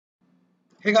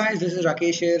Hey guys, this is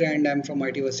Rakesh here, and I'm from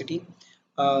IT University,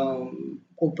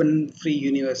 open free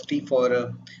university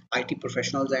for IT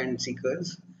professionals and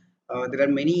seekers. There are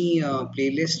many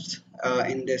playlists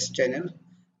in this channel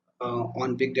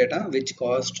on big data, which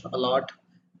cost a lot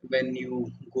when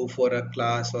you go for a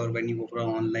class or when you go for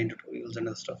online tutorials and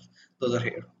other stuff. Those are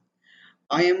here.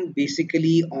 I am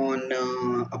basically on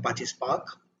Apache Spark,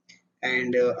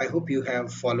 and I hope you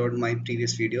have followed my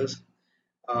previous videos.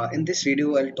 In this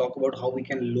video, I'll talk about how we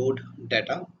can load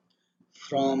data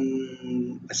from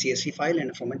a CSV file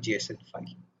and from a JSON file.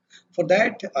 For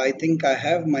that, I think I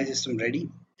have my system ready.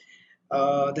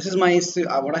 This is my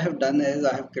what I have done is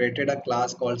I have created a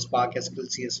class called Spark SQL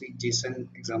CSV JSON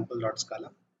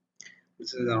example.scala.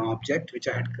 This is an object which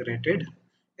I had created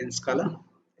in Scala.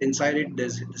 Inside it,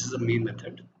 this is a main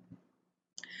method.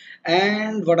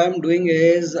 And what I'm doing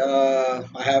is I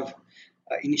have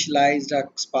initialized a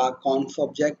Spark conf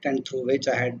object, and through which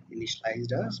I had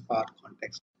initialized a Spark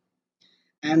context.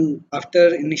 And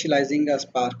after initializing a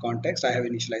Spark context, I have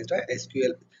initialized a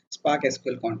Spark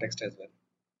SQL context as well.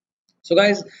 So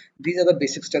guys, these are the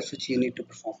basic steps which you need to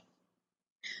perform.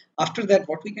 After that,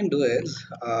 what we can do is,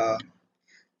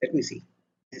 let me see,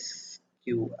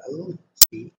 SQL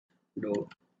C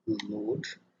dot load.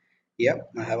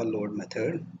 Yep, I have a load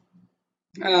method,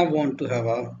 and I want to have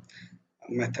a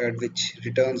method which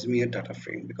returns me a data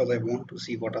frame because I want to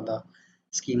see what are the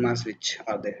schemas which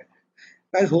are there.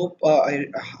 I hope I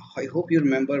hope you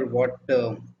remember what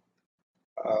uh,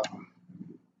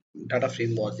 data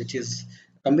frame was, which is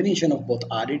a combination of both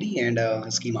RDD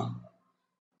and schema.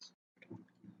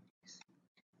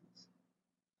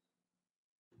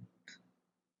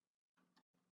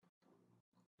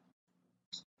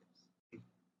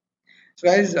 So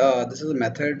guys, this is a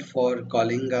method for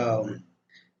calling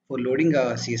for loading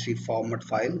a CSV format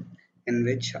file in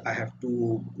which I have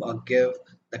to give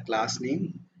the class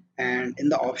name, and in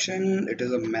the option it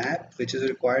is a map which is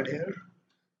required here,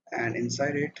 and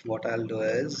inside it what I'll do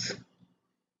is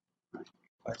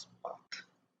pass path,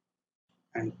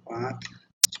 and path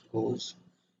goes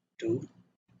to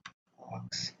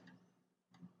box.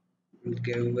 I'll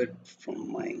give it from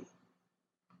my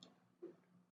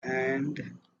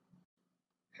and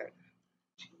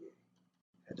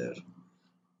header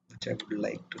which I would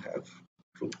like to have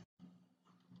true.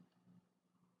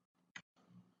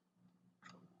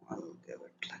 I'll give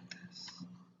it like this.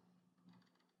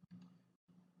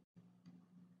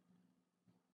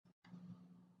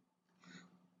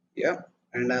 Yeah,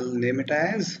 and I'll name it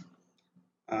as.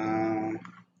 Uh,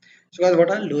 so guys, what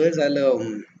I'll do is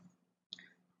I'll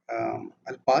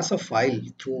pass a file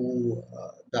through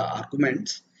the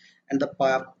arguments, and the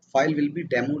file will be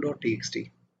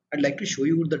demo.txt. I'd like to show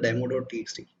you the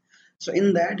demo.txt. So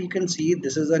in that you can see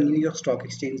this is a New York Stock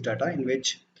Exchange data in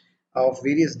which of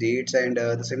various dates, and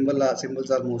the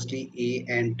symbols are mostly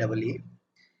A and double A.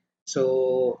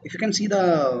 So if you can see,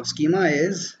 the schema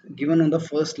is given on the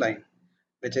first line,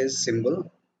 which is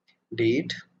symbol,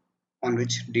 date, on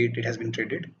which date it has been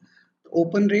traded, the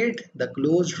open rate, the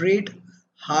closed rate,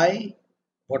 high,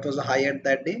 what was the high at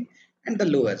that day, and the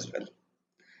low as well.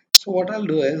 So what I'll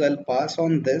do is I'll pass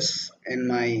on this in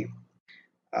my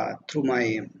through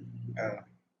my uh,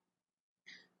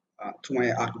 through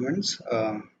my arguments,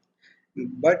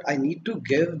 but I need to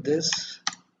give this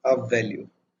a value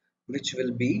which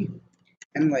will be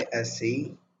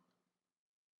NYSE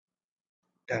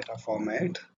data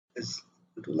format is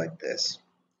do like this.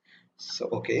 So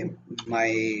okay,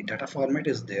 my data format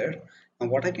is there. Now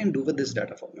what I can do with this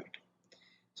data format,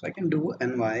 so I can do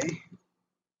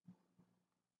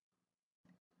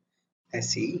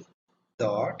NYSE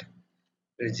dot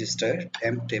register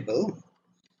temp table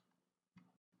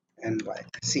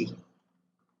NYSE.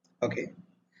 Okay,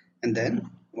 and then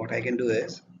what I can do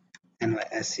is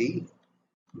NYSE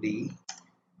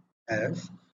df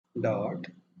dot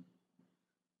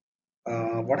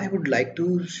what I would like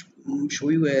to show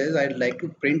you is I'd like to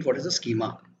print what is the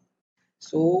schema.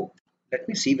 So let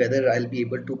me see whether I'll be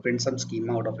able to print some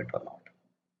schema out of it or not.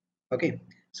 Okay,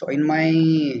 so in my,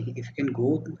 if you can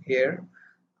go here,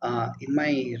 in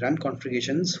my run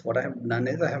configurations, what I have done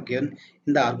is I have given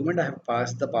in the argument I have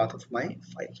passed the path of my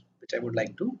file which I would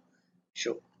like to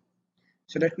show.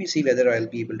 So let me see whether I'll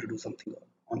be able to do something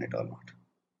on it or not.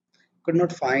 Could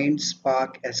not find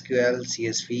Spark SQL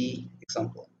CSV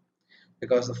example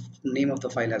because the name of the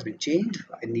file has been changed.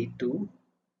 I need to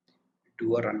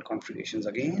do a run configurations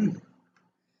again.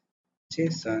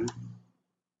 JSON.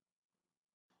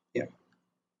 Yeah,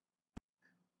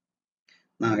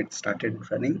 now it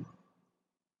started running.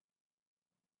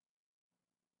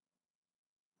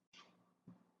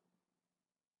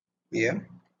 Yeah,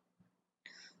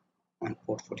 on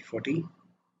port 4040.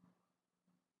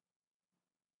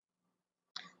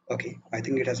 Okay, I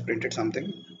think it has printed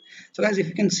something. So guys, if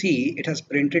you can see, it has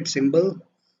printed symbol.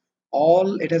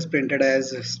 All it has printed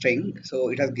as a string. So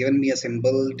it has given me a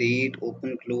symbol, date,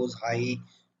 open, close, high,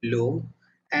 low,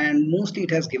 and mostly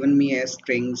it has given me a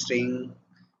string, string,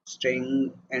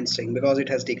 string, and string, because it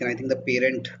has taken, I think, the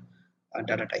parent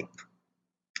data type,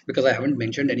 because I haven't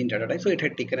mentioned any data type. So it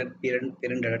had taken a parent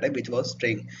data type which was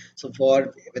string. So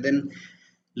for within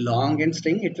long and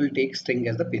string, it will take string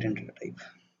as the parent data type.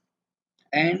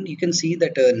 And you can see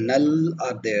that null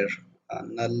are there.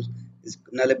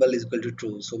 Nullable is equal to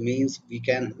true, so means we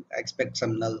can expect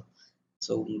some null.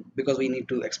 So because we need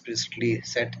to explicitly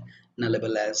set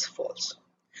nullable as false.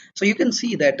 So you can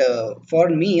see that for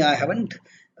me, I haven't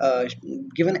uh,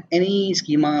 given any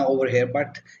schema over here,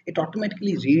 but it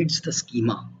automatically reads the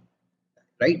schema,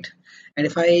 right? And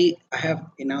if I have,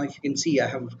 now if you can see, I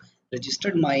have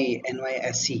registered my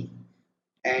NYSC.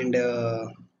 And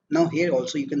now here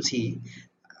also you can see,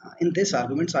 in this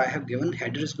arguments I have given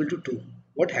header is equal to true.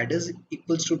 What header is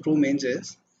equals to true means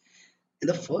is, in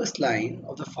the first line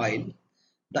of the file,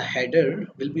 the header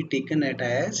will be taken at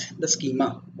as the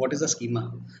schema. What is the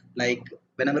schema? Like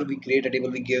whenever we create a table,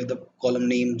 we give the column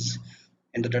names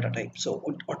and the data type, so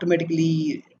it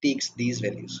automatically takes these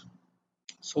values.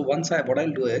 So once what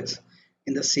I'll do is,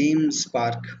 in the same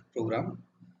Spark program,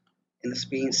 in the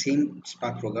same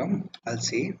Spark program, I'll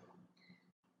say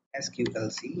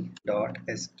sqlc dot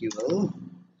sql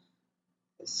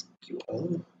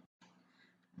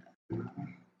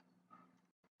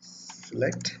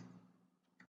select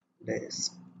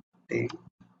distinct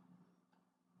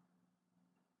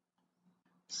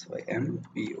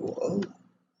symbol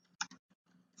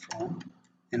from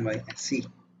nysc.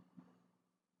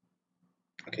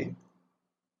 Okay,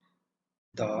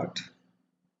 dot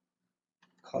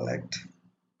collect.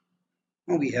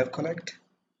 Now we have collect.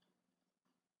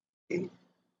 Okay,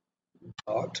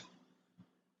 dot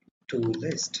to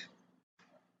list.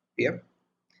 Yep.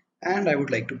 And I would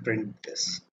like to print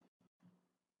this.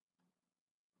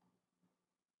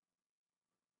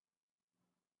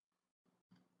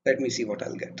 Let me see what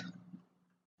I'll get.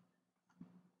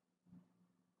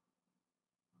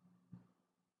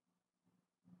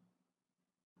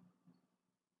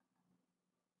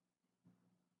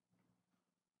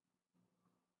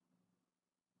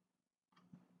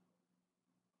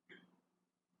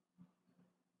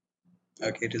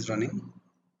 Okay, it is running.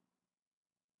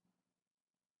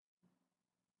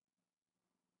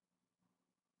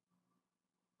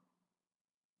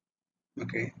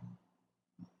 Okay.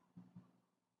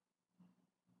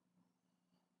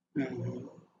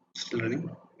 Still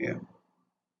running. Yeah.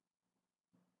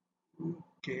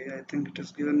 Okay, I think it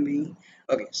has given me.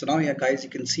 Okay, so now, yeah, guys,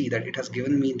 you can see that it has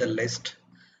given me the list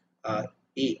uh,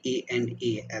 A, and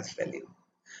A as value.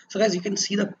 So guys, you can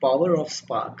see the power of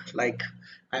Spark. Like,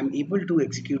 I'm able to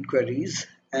execute queries,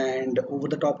 and over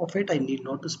the top of it, I need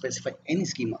not to specify any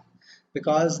schema,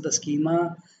 because the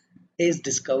schema is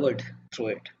discovered through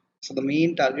it. So the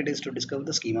main target is to discover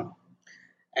the schema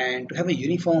and to have a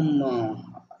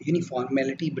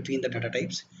uniformity between the data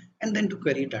types, and then to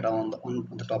query data on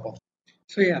the top of.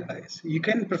 So yeah, guys, you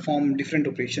can perform different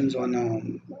operations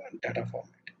on data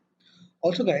format.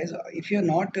 Also, guys, if you're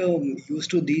not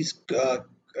used to these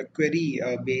query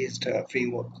based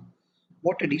framework,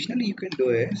 what additionally you can do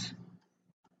is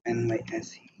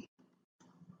nyscf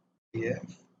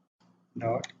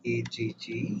dot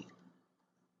agg.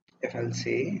 If I'll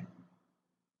say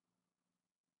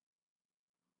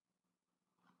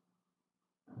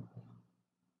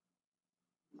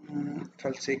if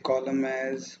I'll say column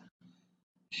as,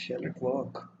 shall it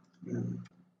work? Mm.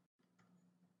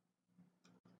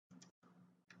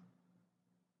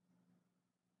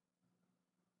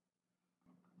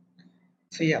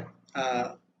 So yeah,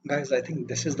 guys, I think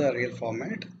this is the real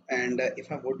format. And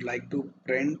if I would like to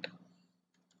print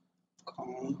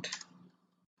count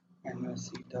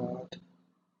nysc dot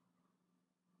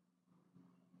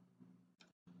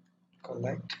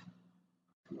collect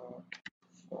dot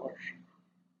for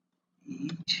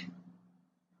each,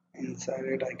 inside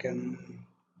it I can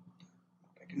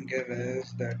give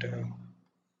is that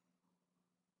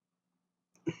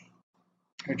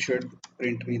it should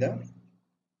print me the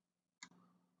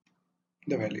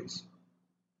values.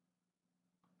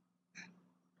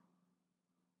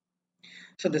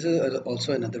 So this is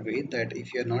also another way that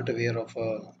if you're not aware of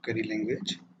a query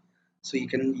language, so you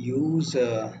can use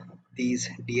these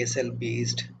DSL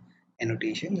based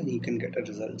annotations and you can get a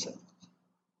results.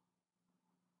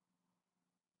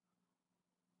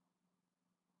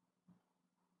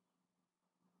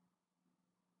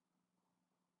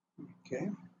 Okay.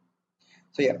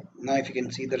 So yeah, now if you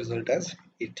can see the result as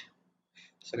 8.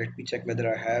 So let me check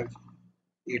whether I have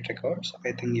 8 records.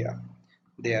 I think yeah,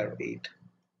 they are 8.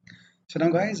 So now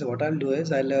guys, what I'll do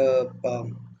is I'll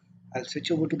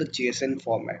switch over to the JSON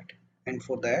format, and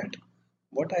for that,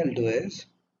 what I'll do is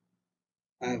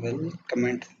I will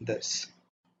comment this.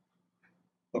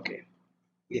 Okay,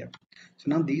 yeah. So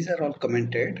now these are all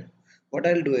commented. What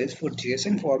I'll do is for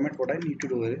JSON format, what I need to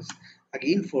do is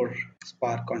again for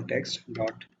Spark context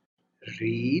dot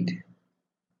read,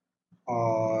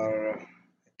 or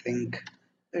I think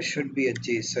there should be a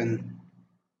JSON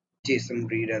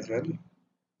read as well.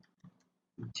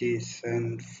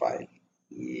 JSON file.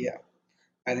 Yeah,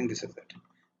 I think this is it.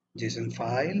 JSON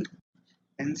file.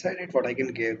 Inside it, what I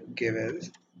can give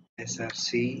is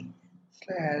src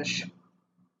slash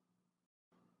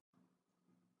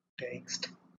text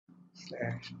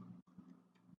slash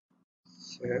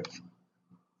serve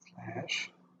slash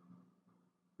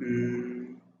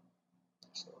mm,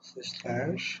 so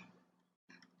slash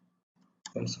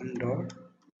person dot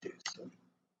json.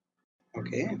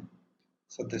 Okay,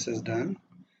 so this is done.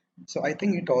 So I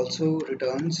think it also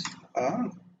returns a,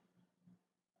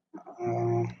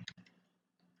 uh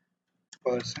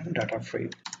person data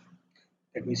frame.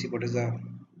 Let me see what was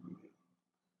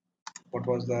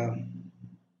the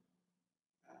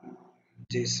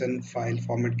JSON file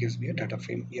format gives me a data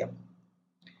frame. Yeah.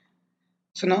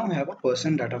 So now I have a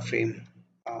person data frame.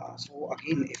 So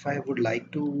again, if I would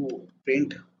like to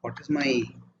print what is my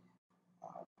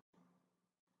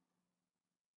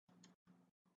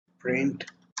print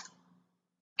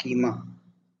schema,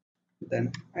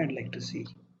 then I'd like to see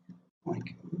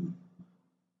okay,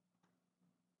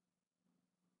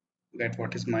 that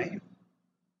what is my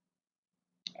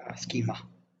schema.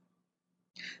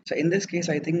 So in this case,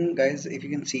 I think guys, if you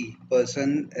can see,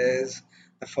 person is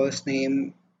the first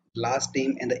name, last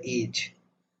name, and the age,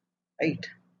 right?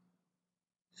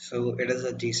 So it is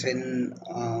a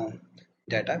JSON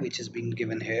data which is being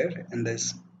given here in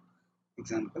this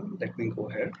example. Let me go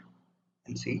ahead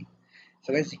and see.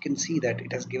 So guys, you can see that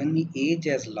it has given me age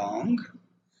as long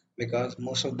because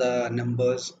most of the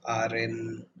numbers are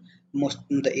in most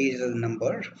the age is a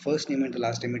number. First name and the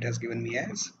last name it has given me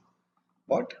as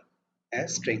what?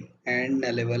 As string, and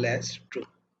null level as true.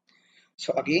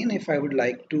 So again, if I would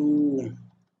like to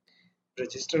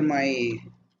register my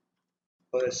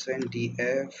person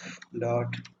df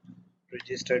dot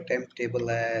register temp table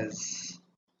as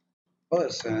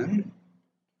person,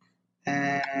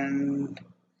 and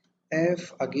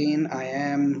if again I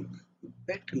am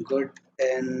bit good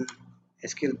in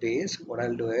SQL base, what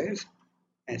I'll do is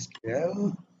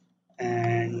SQL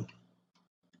and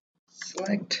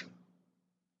select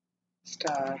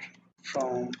star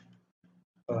from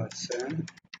person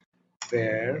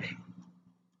where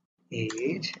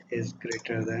age is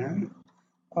greater than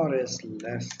or is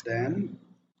less than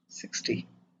 60.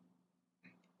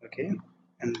 Okay,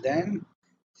 and then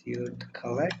you'd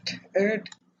collect it,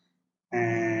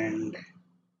 and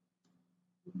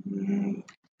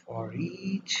for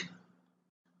each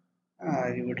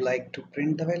you would like to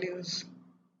print the values.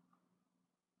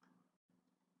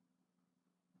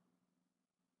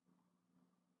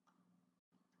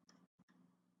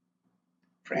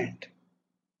 Print.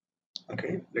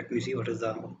 Okay, let me see what is the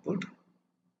output.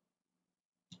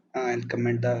 I'll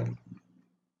comment the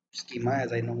schema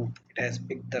as I know it has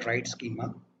picked the right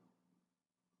schema.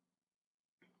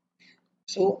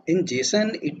 So in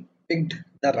JSON, it picked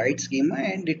the right schema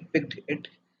and it picked it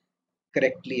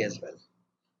correctly as well.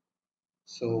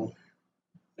 So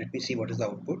let me see what is the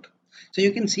output. So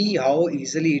you can see how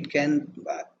easily it can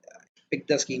pick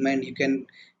the schema, and you can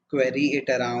query it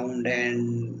around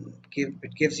and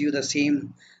it gives you the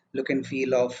same look and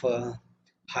feel of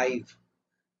Hive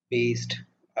based.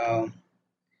 Um,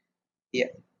 yeah,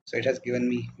 so it has given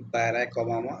me Barack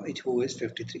Obama, who is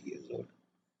 53 years old.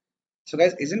 So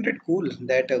guys, isn't it cool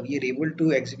that we are able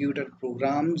to execute our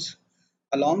programs?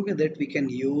 Along with it, we can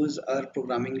use our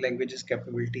programming languages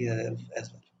capability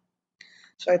as well.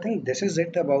 So I think this is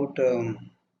it about the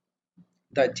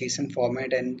JSON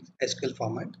format and SQL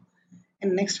format.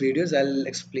 In next videos, I'll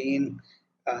explain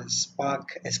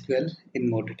Spark SQL in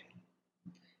more detail.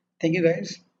 Thank you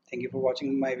guys. Thank you for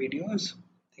watching my videos.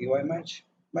 Thank you very much.